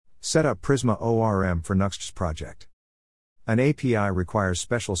Set up Prisma ORM for Nuxt project. An API requires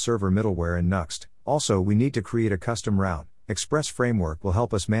special server middleware in Nuxt. Also, we need to create a custom route. Express Framework will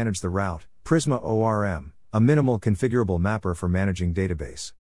help us manage the route. Prisma ORM, a minimal configurable mapper for managing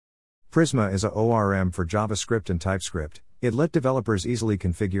database. Prisma is a ORM for JavaScript and TypeScript. It let developers easily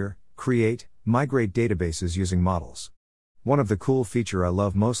configure, create, migrate databases using models. One of the cool feature I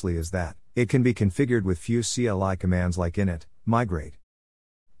love mostly is that it can be configured with few CLI commands like init, migrate,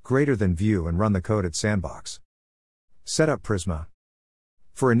 greater than view, and run the code at sandbox. Set up Prisma.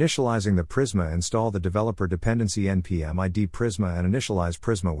 For initializing the Prisma, install the developer dependency npm id Prisma and initialize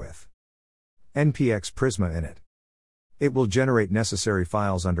Prisma with npx Prisma init. It will generate necessary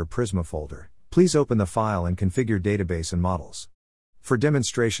files under Prisma folder. Please open the file and configure database and models. For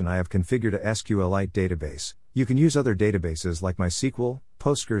demonstration, I have configured a SQLite database. You can use other databases like MySQL,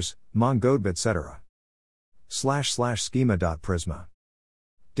 Postgres, MongoDB, etc. //schema.prisma.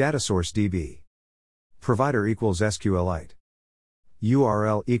 Data source DB. Provider equals SQLite.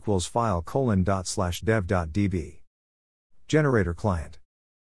 URL equals file:/dev.db. Generator client.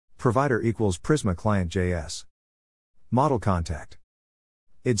 Provider equals Prisma client.js. Model contact.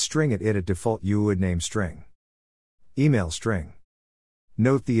 id string at default UUID name string. Email string.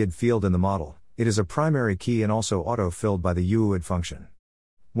 Note the id field in the model, it is a primary key and also auto-filled by the UUID function.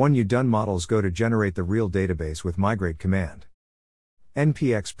 When you done models, go to generate the real database with migrate command.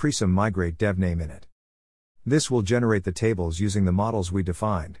 npx prism migrate dev name init. This will generate the tables using the models we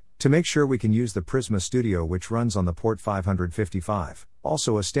defined. To make sure we can use the Prisma Studio, which runs on the port 555,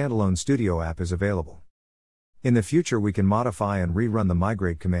 also a standalone Studio app is available. In the future we can modify and rerun the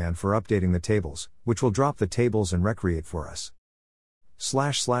migrate command for updating the tables, which will drop the tables and recreate for us.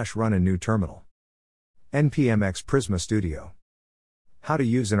 // run a new terminal. npmx Prisma Studio. How to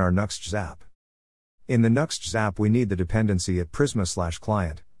use in our Nuxt app. In the Nuxt app we need the dependency at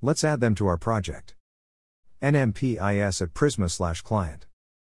Prisma/client, let's add them to our project. nmpis at Prisma/client.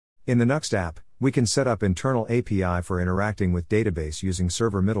 In the Nuxt app, we can set up internal API for interacting with database using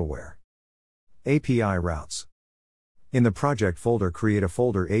server middleware. API routes. In the project folder, create a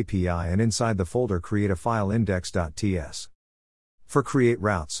folder API, and inside the folder create a file index.ts. For create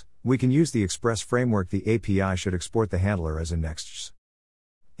routes, we can use the Express framework. The API should export the handler as in Nextjs.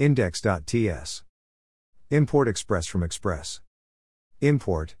 Index.ts. Import Express from Express.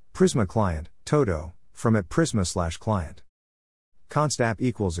 Import Prisma client, Toto, from at Prisma/client. Const app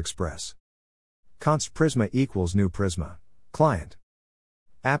equals Express. Const Prisma equals new Prisma. Client.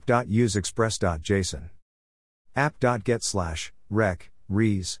 App.use express.json. App.get/rec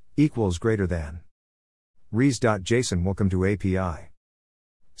res equals greater than. res.json welcome to API.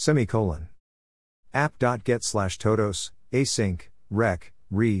 Semicolon. App.get/totos async rec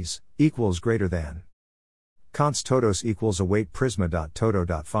res equals greater than. Const totos equals await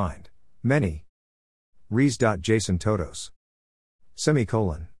prisma.toto.find many. res.json totos.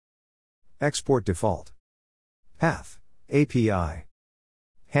 Semicolon. Export default. Path API.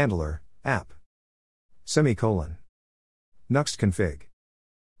 Handler app. Semicolon. Nuxt config.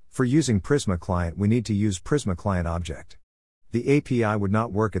 For using Prisma client we need to use Prisma client object. The API would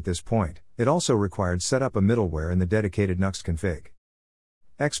not work at this point, it also required set up a middleware in the dedicated Nuxt config.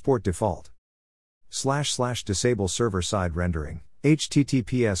 Export default. / disable server side rendering,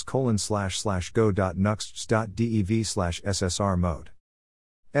 https://go.nuxt.dev/ssr mode.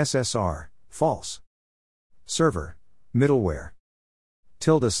 SSR, false. Server, middleware.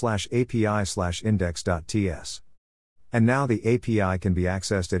 ~API/index.ts. And now the API can be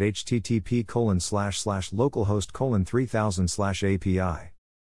accessed at http://localhost:3000/API.